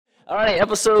All right,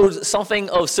 episode something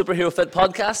of Superhero Fit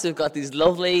podcast. We've got these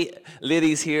lovely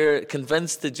ladies here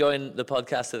convinced to join the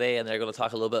podcast today, and they're going to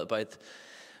talk a little bit about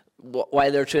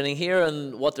why they're training here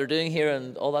and what they're doing here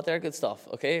and all that there good stuff,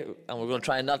 okay? And we're going to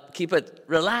try and not keep it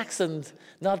relaxed and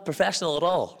not professional at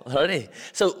all, alrighty?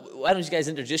 So why don't you guys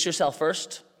introduce yourself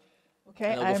first?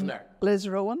 Okay, Go from I'm there. Liz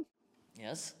Rowan.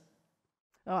 Yes?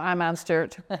 Oh, I'm Anne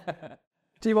Stewart.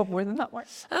 Do you want more than that, Mark?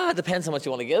 It depends on what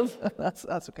you want to give. That's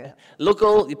okay.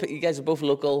 Local, you guys are both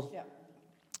local. Yeah.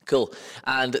 Cool.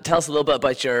 And tell us a little bit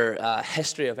about your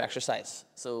history of exercise.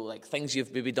 So, like, things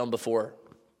you've maybe done before.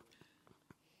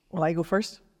 Will I go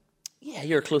first? Yeah,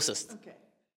 you're closest.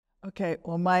 Okay,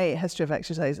 well, my history of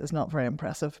exercise is not very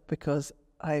impressive because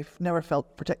I've never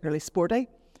felt particularly sporty.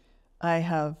 I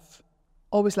have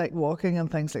always liked walking and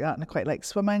things like that, and I quite like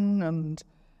swimming and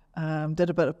did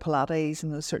a bit of Pilates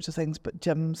and those sorts of things, but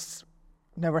gyms,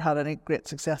 never had any great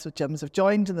success with gyms. I've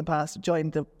joined in the past,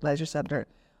 joined the leisure centre,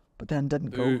 but then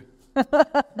didn't go.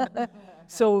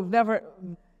 So never,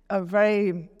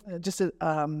 just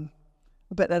a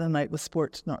bit in and out with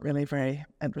sport, not really very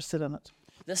interested in it.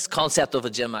 This concept of a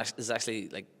gym is actually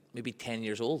like maybe 10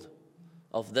 years old,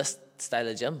 of this style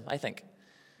of gym, I think.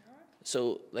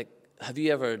 So, like, have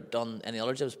you ever done any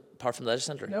other gyms apart from the leisure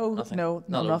centre? No, nothing.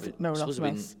 nothing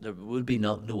else. There would be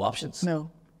no options.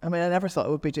 No, I mean, I never thought I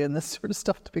would be doing this sort of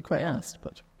stuff, to be quite honest,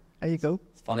 but there you go.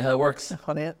 It's funny how it works.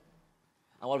 Funny it.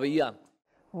 And what about you, Anne?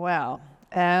 Well,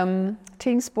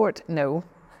 team sport, no,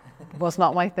 was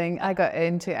not my thing. I got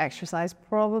into exercise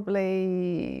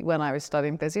probably when I was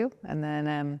studying physio, and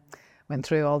then went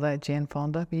through all the Jane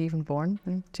Fonda. Were you even born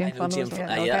in Jane Fonda?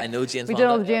 I know Jane Fonda. We did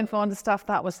all the Jane Fonda stuff.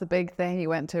 That was the big thing. You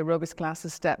went to aerobics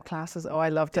classes, step classes. Oh, I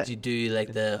loved it. Did you do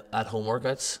like the at-home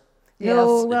workouts?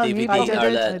 No, The well, DVD I did or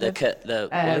it. the kit,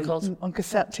 what are they called? On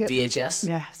cassette tape. VHS?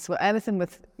 Yes, well, anything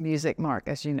with music, Mark,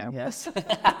 as you know. Yes.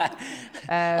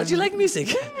 Oh, do you like music?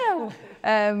 Yeah.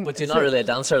 But you're not really a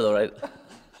dancer though, right?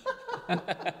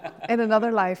 In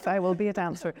another life, I will be a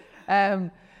dancer.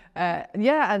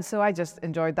 And so I just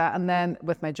enjoyed that. And then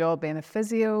with my job being a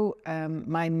physio,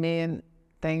 my main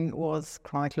thing was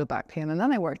chronic low back pain. And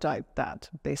then I worked out that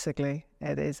basically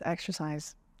it is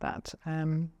exercise that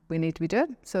we need to be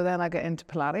doing. So then I got into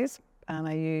Pilates, and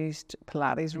I used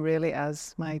Pilates really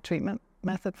as my treatment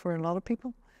method for a lot of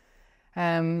people.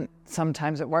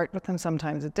 Sometimes it worked with them,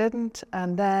 sometimes it didn't.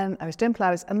 And then I was doing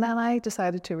Pilates, and then I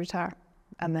decided to retire,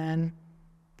 and then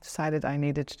decided I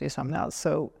needed to do something else.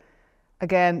 So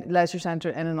again, leisure centre,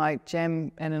 in and out,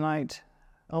 gym, in and out.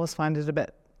 Always found it a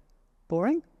bit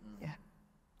boring. Yeah.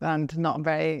 And not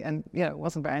very, and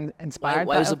wasn't very inspired.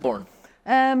 Why was it boring?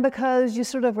 Because you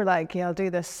sort of were like, yeah, I'll do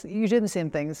this. You're doing the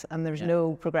same things, and there's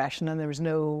no progression, and there was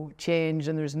no change,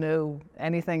 and there's no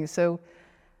anything. So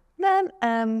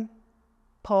then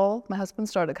Paul, my husband,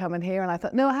 started coming here, and I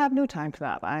thought, no, I have no time for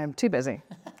that. I am too busy.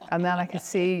 And then I could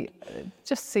see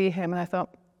him, and I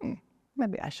thought,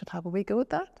 maybe I should have a wee go at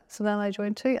that. So then I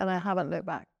joined too, and I haven't looked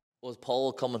back. Was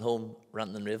Paul coming home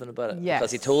ranting and raving about it? Yes.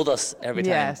 Because he told us every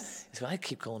time. Yes. He said, I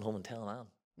keep going home and telling Anne.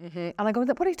 Mm-hmm. And I go,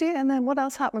 what do you do? And then what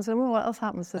else happens? And what else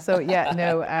happens? So yeah,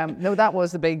 no, that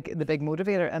was the big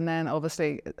motivator. And then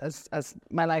obviously, as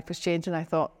my life was changing, I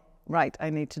thought, right, I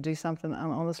need to do something.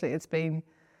 And honestly, it's been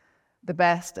the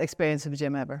best experience of a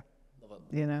gym ever. Love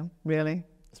it. Really.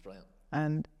 It's brilliant.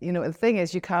 And the thing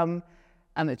is, you come,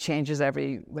 and it changes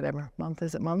every whatever month.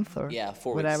 Is it month or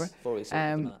 4 whatever? weeks. 4 weeks.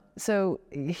 So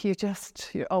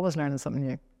you're always learning something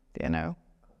new.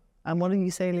 And what do you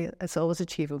say, Leah? It's always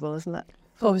achievable, isn't it?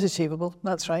 Always achievable,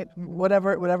 that's right.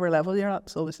 Whatever level you're at,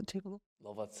 it's always achievable.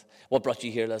 Love it. What brought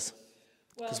you here, Liz?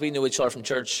 Because we knew each other from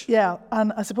church. Yeah,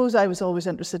 and I suppose I was always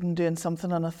interested in doing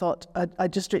something, and I thought I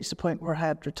just reached a point where I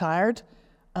had retired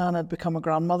and I'd become a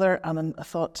grandmother, and I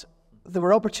thought there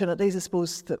were opportunities, I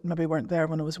suppose, that maybe weren't there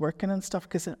when I was working and stuff,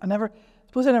 because I never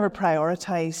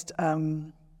prioritised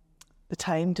the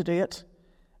time to do it.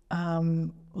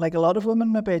 Like a lot of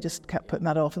women, maybe I just kept putting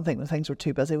that off and thinking things were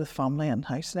too busy with family and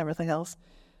house and everything else.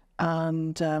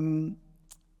 And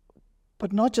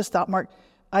but not just that, Mark.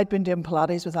 I'd been doing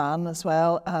Pilates with Anne as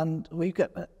well, and we've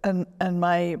got in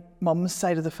my mum's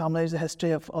side of the family there's a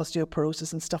history of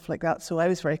osteoporosis and stuff like that. So I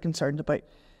was very concerned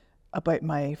about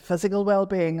my physical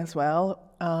well-being as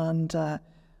well. And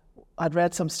I'd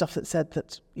read some stuff that said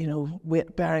that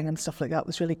weight bearing and stuff like that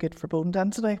was really good for bone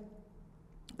density.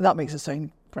 That makes it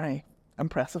sound very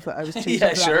impressive that I was choosing yeah,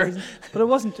 for sure. that reason. But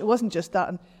it wasn't just that.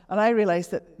 And I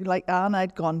realised that, like Anne,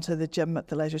 I'd gone to the gym at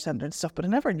the leisure centre and stuff, but I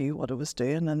never knew what I was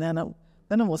doing. And then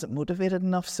I wasn't motivated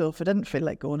enough. So if I didn't feel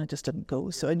like going, I just didn't go.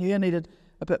 So I knew I needed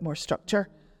a bit more structure.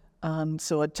 And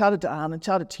so I chatted to Anne and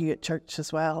chatted to you at church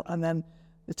as well. And then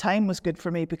the time was good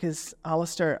for me because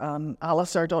Alistair and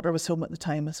Alice, our daughter, was home at the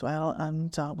time as well,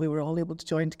 and we were all able to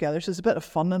join together. So there's a bit of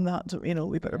fun in that, you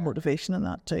know, a bit of motivation in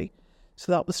that too.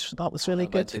 So that was really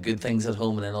good. The good things at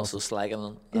home and then also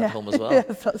slagging at home as well.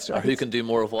 Yes, that's right. Or who can do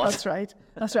more of what. That's right.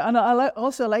 And I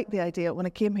also like the idea, when I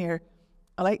came here,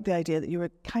 I like the idea that you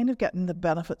were kind of getting the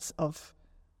benefits of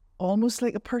almost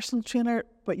like a personal trainer,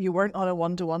 but you weren't on a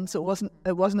one-to-one, so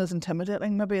it wasn't as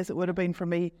intimidating maybe as it would have been for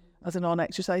me as a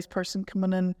non-exercise person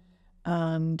coming in.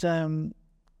 And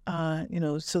you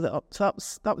know, so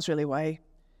that was really why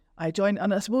I joined.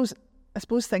 And I suppose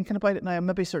thinking about it now, I'm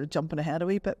maybe sort of jumping ahead a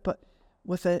wee bit, but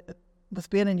with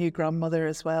being a new grandmother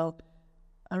as well,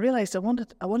 I realised I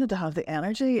wanted to have the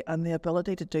energy and the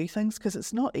ability to do things, because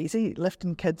it's not easy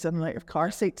lifting kids in and out of car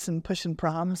seats and pushing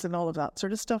prams and all of that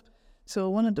sort of stuff. So I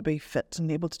wanted to be fit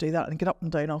and able to do that and get up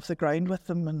and down off the ground with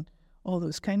them and all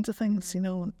those kinds of things, you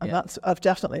know. And I've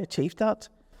definitely achieved that.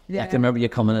 Yeah, I can remember you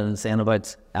coming in and saying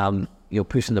about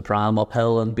pushing the pram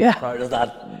uphill and being proud of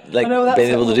that, like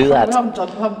being able to do that. I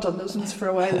haven't done those ones for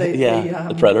a while.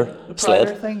 The Predator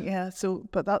sled thing. Yeah. So,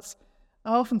 but I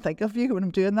often think of you when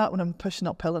I'm doing that, when I'm pushing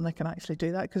uphill, and I can actually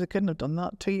do that, because I couldn't have done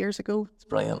that 2 years ago. It's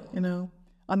brilliant. You know,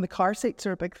 and the car seats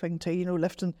are a big thing too. You know,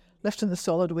 lifting the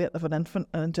solid weight of an infant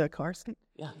into a car seat.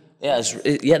 Yeah,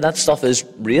 that stuff is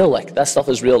real. Like, that stuff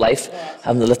is real life.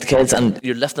 Having to lift the kids, and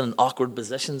you're lifting in awkward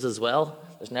positions as well.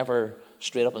 There's never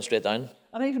straight up and straight down.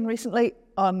 And even recently,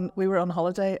 we were on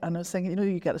holiday, and I was thinking, you know,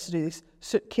 you get us to do these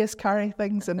suitcase carry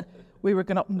things, and we were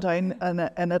going up and down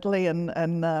in Italy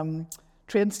and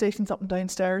train stations up and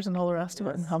downstairs and all the rest of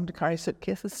it, and having to carry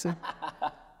suitcases. So.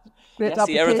 Great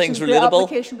see, everything's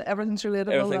relatable. Everything's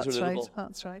relatable.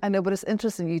 That's right. I know, but it's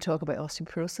interesting you talk about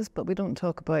osteoporosis, but we don't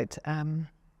talk about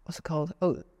what's it called?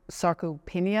 Oh,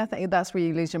 sarcopenia. I think that's where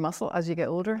you lose your muscle as you get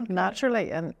older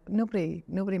naturally, and nobody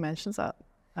mentions that.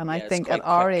 And I think at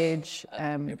our age,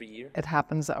 every year it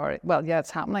happens at our. Well, yeah,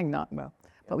 it's happening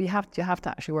but you have to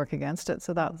actually work against it.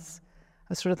 So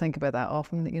I sort of think about that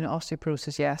often. You know,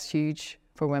 osteoporosis, yes, huge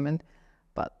for women,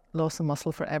 but loss of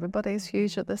muscle for everybody is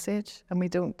huge at this age, and we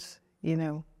don't. You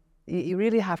know, you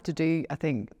really have to do, I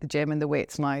think, the gym and the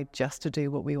weights now just to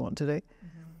do what we want to do,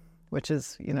 which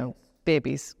is, you know,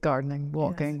 babies, gardening,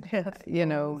 walking, you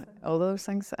know, all those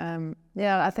things.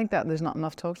 I think that there's not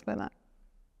enough talks about that.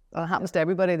 It happens to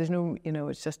everybody. There's no, you know,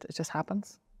 it just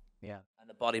happens. Yeah. And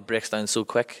the body breaks down so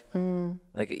quick.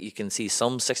 Like, you can see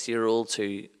some 60-year-olds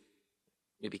who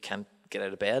maybe can't get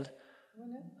out of bed,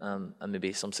 and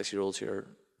maybe some 60-year-olds who are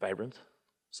vibrant.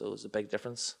 So there's a big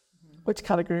difference. Which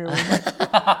category are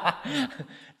we in?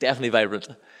 Definitely vibrant.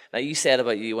 Now, you said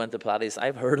about you went to Pilates.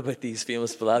 I've heard about these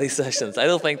famous Pilates sessions. I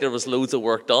don't think there was loads of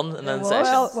work done in them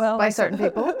sessions. Well, by certain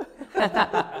people.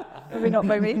 Maybe not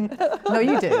by me. No,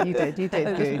 you did good.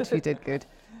 You did good.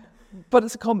 But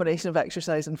it's a combination of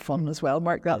exercise and fun as well,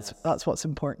 Mark. That's what's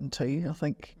important too. I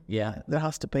think. Yeah. There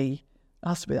has to be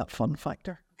that fun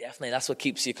factor. Definitely, that's what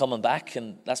keeps you coming back,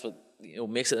 and that's what, you know,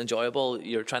 makes it enjoyable.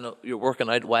 You're working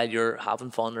out while you're having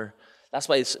fun, or that's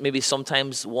why it's maybe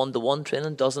sometimes one-to-one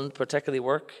training doesn't particularly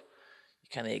work. You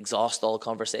kind of exhaust all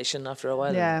conversation after a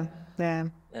while. Yeah.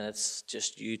 And it's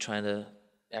just you trying to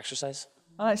exercise.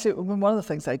 And actually, one of the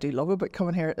things I do love about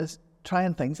coming here is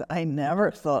trying things that I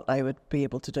never thought I would be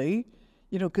able to do.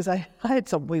 You know, because I had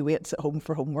some wee weights at home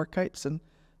for home workouts, and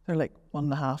they're like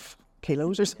 1.5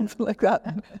 kilos or something like that.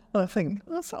 And I think,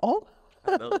 that's all.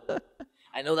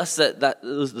 I know those are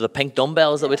the pink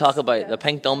dumbbells that we talk about. The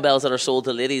pink dumbbells that are sold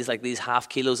to ladies, like these half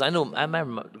kilos. I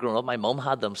remember growing up, my mum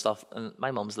had them stuff, and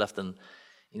my mum's lifting,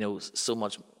 you know, so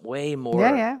much, way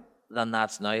more than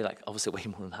that's now. Like, obviously way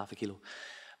more than half a kilo.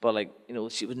 But, like, you know,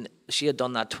 she had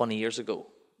done that 20 years ago.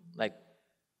 Like,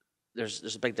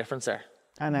 there's a big difference there.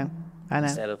 I know.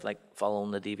 Instead of, like,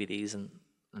 following the DVDs and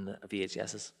the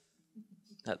VHSs.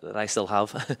 That I still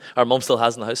have, our mum still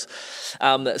has in the house.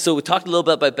 So we talked a little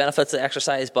bit about benefits of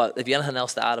exercise, but if you have anything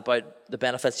else to add about the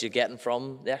benefits you're getting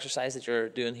from the exercise that you're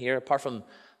doing here, apart from,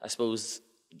 I suppose,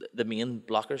 the main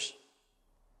blockers?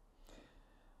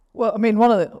 Well, I mean,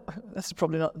 this is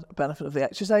probably not a benefit of the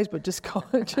exercise, but just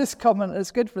coming,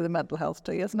 it's good for the mental health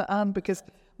too, isn't it? And because,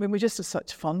 I mean, we just have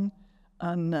such fun.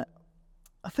 And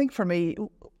I think for me,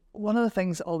 one of the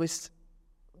things that always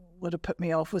would have put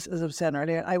me off was, as I was saying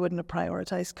earlier, I wouldn't have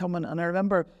prioritised coming. And I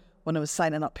remember when I was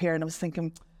signing up here, and I was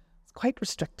thinking, it's quite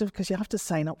restrictive because you have to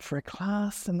sign up for a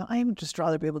class, and I would just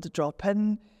rather be able to drop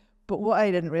in. But what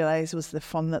I didn't realise was the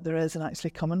fun that there is in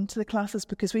actually coming to the classes,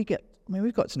 because we've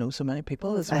got to know so many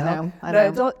people as well. I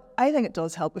know. I think it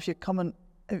does help if you're coming,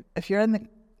 if you're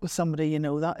with somebody, you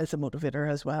know, that is a motivator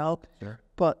as well. Sure.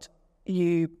 But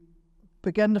you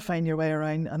begin to find your way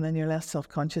around, and then you're less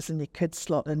self-conscious, and you could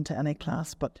slot into any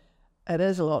class. But it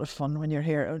is a lot of fun when you're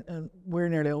here. And we're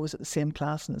nearly always at the same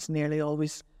class, and it's nearly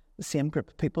always the same group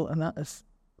of people, and that is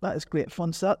great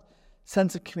fun. So that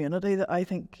sense of community that I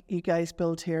think you guys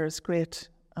build here is great,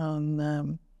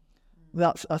 and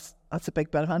that's a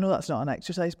big benefit. I know that's not an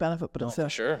exercise benefit, but it's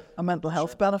a mental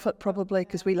health benefit probably,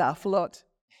 because we laugh a lot.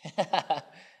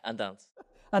 And dance.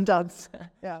 And dance,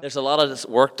 yeah. There's a lot of this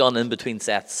work done in between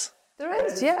sets. There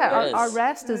is, yeah. Our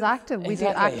rest is active. We do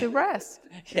active rest.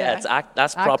 Yeah,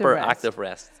 that's proper active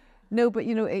rest. No, but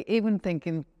even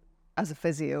thinking as a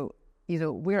physio,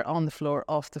 we're on the floor,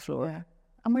 off the floor,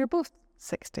 and we're both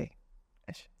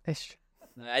 60-ish.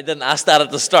 I didn't ask that at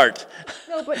the start.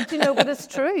 No, but but it's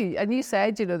true. And you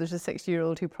said, there's a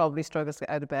 60-year-old who probably struggles to get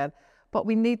out of bed, but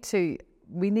we need to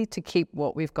keep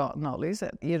what we've got and not lose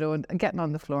it, and getting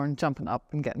on the floor and jumping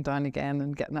up and getting down again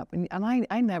and getting up. And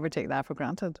I never take that for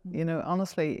granted.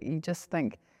 Honestly, you just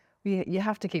think you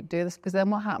have to keep doing this, because then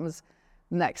what happens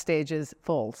next stage is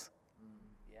falls.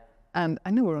 And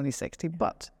I know we're only 60,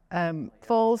 but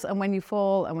falls, and when you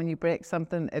fall and when you break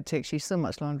something, it takes you so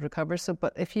much longer to recover. So,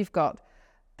 but if you've got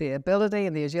the ability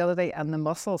and the agility and the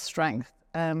muscle strength,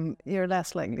 you're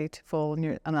less likely to fall,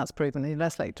 and that's proven. You're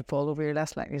less likely to fall over. You're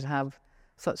less likely to have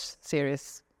such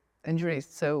serious injuries.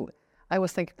 So I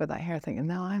was thinking about that here, thinking,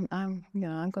 no, I'm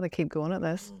going to keep going at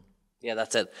this. Yeah,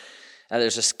 that's it.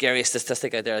 There's a scary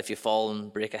statistic out there: if you fall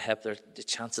and break a hip, the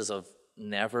chances of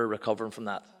never recovering from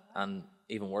that, and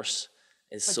even worse,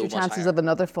 is so much higher. Your chances of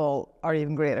another fall are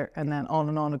even greater, and then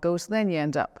on it goes. So then you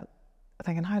end up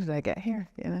thinking, how did I get here?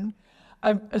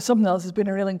 Something else has been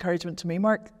a real encouragement to me,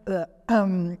 Mark,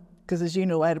 because as you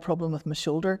know, I had a problem with my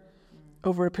shoulder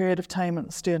over a period of time, and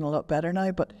it's doing a lot better now.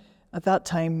 But at that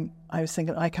time, I was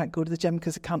thinking, I can't go to the gym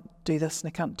because I can't do this and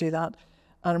I can't do that.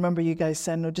 And I remember you guys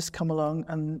saying, no, just come along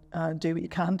and do what you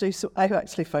can do. So I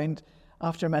actually found,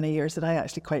 after many years, that I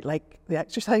actually quite like the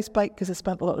exercise bike, because I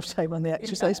spent a lot of time on the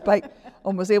exercise bike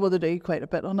and was able to do quite a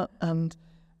bit on it. And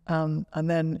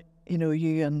then,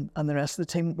 you and the rest of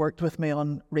the team worked with me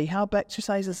on rehab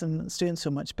exercises, and it's doing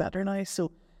so much better now.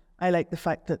 So I like the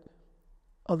fact that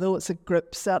although it's a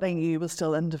group setting, you will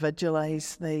still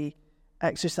individualise the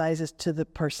exercises to the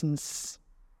person's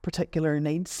particular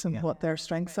needs and what their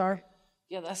strengths are.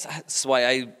 Yeah, that's why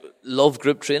I love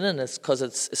group training. It's because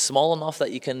it's small enough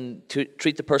that you can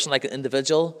treat the person like an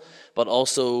individual, but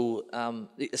also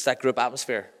it's that group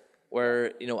atmosphere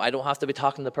where, I don't have to be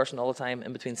talking to the person all the time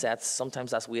in between sets.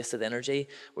 Sometimes that's wasted energy.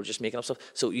 We're just making up stuff.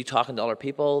 So you talking to other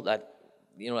people, that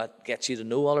gets you to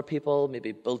know other people,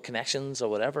 maybe build connections or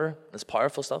whatever. It's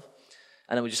powerful stuff.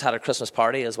 And then we just had a Christmas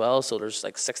party as well. So there's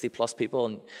like 60 plus people.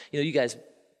 And, you guys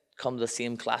come to the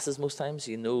same classes most times.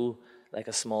 Like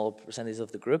a small percentage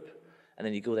of the group. And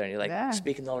then you go there and you're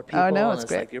speaking to other people. Oh, no, and it's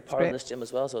great. like you're part of this gym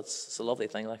as well. So it's a lovely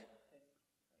thing.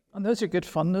 And those are good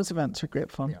fun. Those events are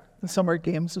great fun. The summer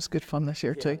games was good fun this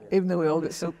year too, even though we all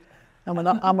get soaked. And we're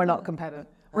not competitive.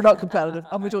 We're not competitive,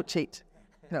 and we don't cheat.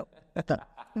 No. The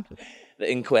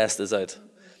inquest is out.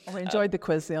 And we enjoyed the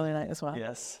quiz the other night as well.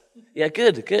 Yes. Yeah,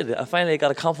 good. I finally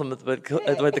got a compliment about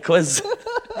the quiz.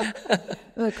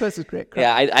 The quiz was great.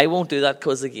 Yeah, I won't do that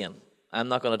quiz again. I'm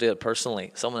not going to do it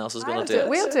personally. Someone else is going to do it.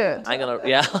 We'll do it. I'm going to,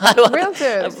 yeah. We'll do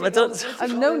it.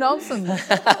 And no nonsense.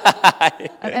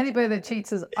 And anybody that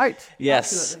cheats is out.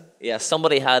 Yes. Absolutely. Yes.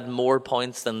 Somebody had more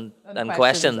points than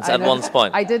questions at one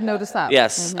point. I did notice that.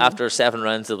 Yes. After 7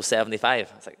 rounds, it was 75.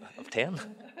 I was like, of 10?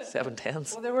 7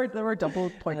 10s. Well, there were double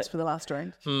points for the last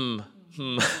round.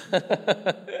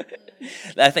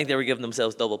 I think they were giving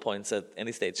themselves double points at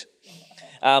any stage.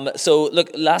 So look,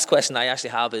 last question I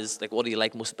actually have is what do you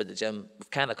like most about the gym?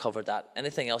 We've kind of covered that.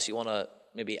 Anything else you want to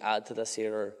maybe add to this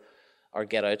here, or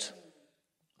get out,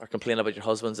 or complain about your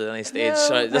husbands at any stage?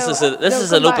 This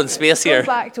is an open space here.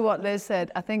 Back to what Liz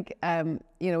said. I think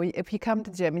if you come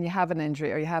to the gym and you have an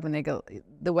injury or you have a niggle,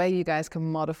 the way you guys can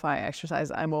modify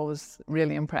exercise, I'm always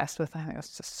really impressed with. I think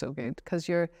it's just so good, because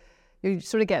you're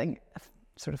sort of getting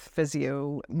sort of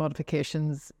physio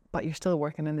modifications, but you're still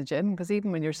working in the gym. Because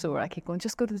even when you're sore, I keep going,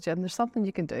 just go to the gym. There's something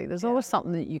you can do. There's always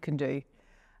something that you can do.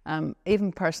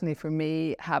 Even personally for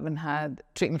me, having had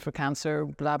treatment for cancer,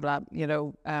 blah, blah,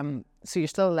 so you're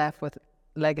still left with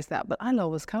legacy that. But I'll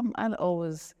always come. I'll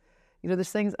always,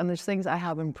 there's things I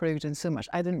have improved in so much.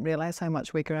 I didn't realize how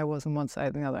much weaker I was on one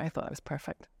side than the other. I thought I was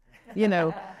perfect, and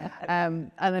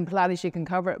in Pilates you can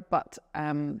cover it. But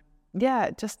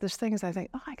just there's things I think,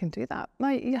 I can do that. Now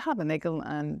you have a niggle,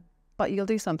 but you'll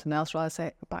do something else. Rather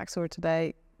say back sore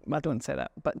today. Well, I don't say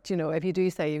that, but if you do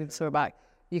say you sore back,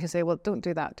 you can say, well, don't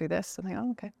do that, do this. And I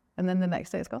think, okay. And then the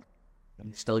next day it's gone.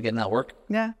 Still getting that work.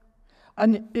 Yeah.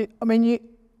 And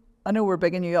I know we're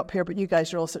bigging you up here, but you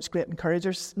guys are all such great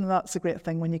encouragers, and that's a great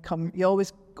thing when you come. You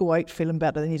always go out feeling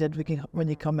better than you did when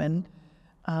you come in.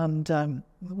 And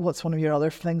what's one of your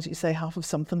other things you say? Half of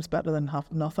something's better than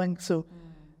half of nothing. So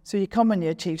you come and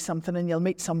you achieve something, and you'll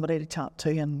meet somebody to chat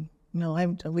to, and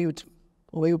we would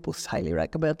both highly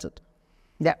recommend it.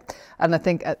 Yeah, and I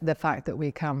think the fact that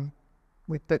we've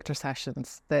booked our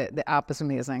sessions. The app is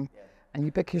amazing. Yeah. And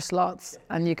you book your slots,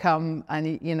 and you come, and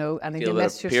if you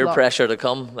miss your peer slot, pressure to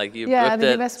come, like you booked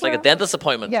it. It's like a dentist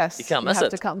appointment. Yes, you can't miss it.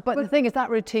 To come. But the thing is, that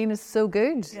routine is so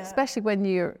good, especially when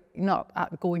you're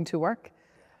not going to work.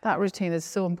 That routine is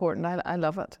so important. I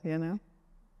love it.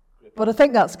 But I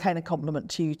think that's kind of compliment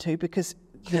to you too, because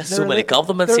there's so many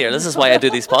compliments here. This is why I do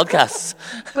these podcasts.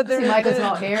 But Michael's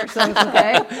not here, so it's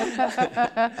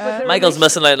okay. Michael's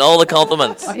missing out on all the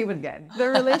compliments. Oh, he would get the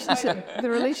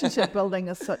relationship building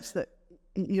is such that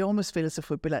you almost feel as if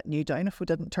we'd be letting you down if we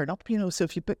didn't turn up. So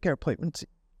if you book your appointment,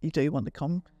 you do want to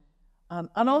come,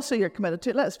 and also you're committed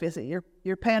to it. Let's face it,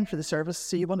 you're paying for the service,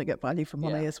 so you want to get value for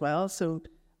money as well. So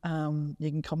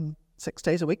you can come 6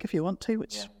 days a week if you want to,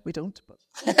 which we don't. But.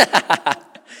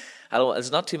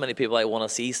 There's not too many people I want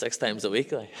to see 6 times a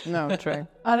week. No, true.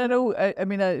 And I know, I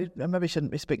maybe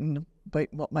shouldn't be speaking about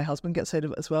what my husband gets out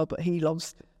of it as well, but he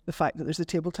loves the fact that there's the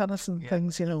table tennis and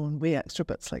things, and way extra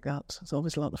bits like that. It's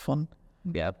always a lot of fun.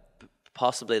 Yeah,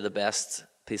 possibly the best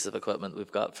piece of equipment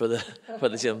we've got for the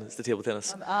gym is the table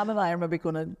tennis. And Anne and I are maybe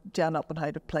going to jam up on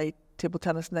how to play table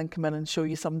tennis and then come in and show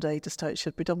you someday just how it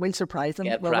should be done. We'll surprise them.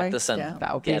 Get practicing. Yeah.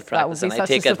 That would be I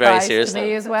take it very seriously. To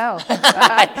me as well.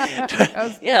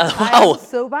 Yeah, wow. I'm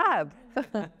so bad.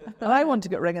 And I want to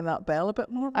get ringing that bell a bit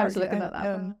more. I was looking at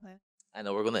that. I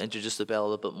know we're going to introduce the bell a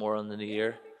little bit more in the new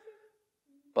year,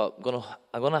 but I'm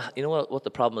gonna. You know what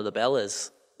the problem with the bell is?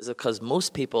 Is it because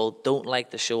most people don't like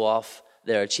to show off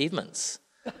their achievements.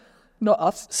 Not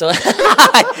us. So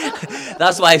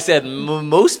that's why I said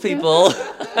most people.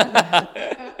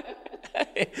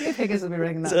 Figures will be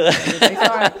ringing that.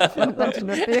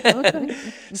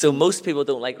 So most people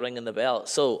don't like ringing the bell.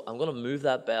 So I'm going to move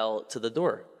that bell to the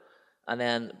door. And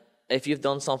then if you've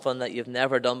done something that you've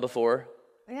never done before,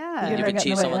 you've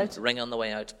achieved something, ring on the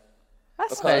way out.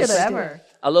 That's good ever.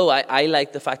 Although I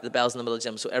like the fact that the bell's in the middle of the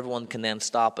gym, so everyone can then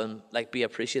stop and be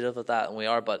appreciative of that, and we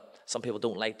are, but some people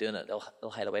don't like doing it. They'll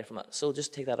hide away from it. So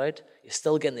just take that out. You're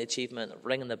still getting the achievement of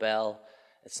ringing the bell.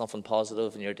 It's something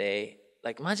positive in your day.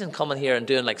 Imagine coming here and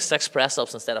doing 6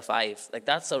 press-ups instead of 5.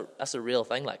 That's a real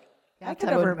thing. I can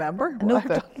never remember. A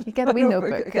notebook. You get a wee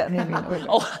notebook.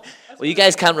 Oh, well, you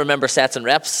guys can't remember sets and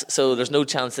reps, so there's no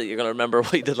chance that you're going to remember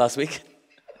what you did last week.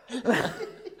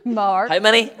 Mark. How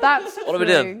many? That's what are we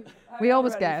doing? We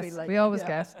always guess.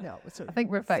 guess. No, I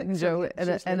think we're affecting Jo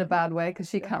in a bad way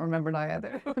because she can't remember now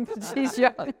either. She's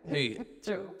young. Who?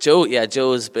 Jo. Yeah,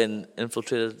 Jo has been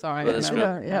infiltrated. Sorry, with this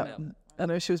group. Yeah. I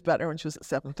know she was better when she was at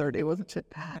 7:30, wasn't she?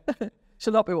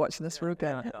 She'll not be watching this. We're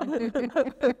okay.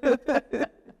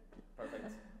 Perfect.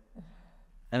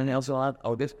 Anything else you want to add?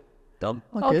 All good. Done.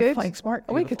 All good. Thanks,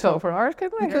 Mark. We could talk for hours,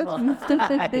 couldn't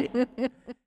we?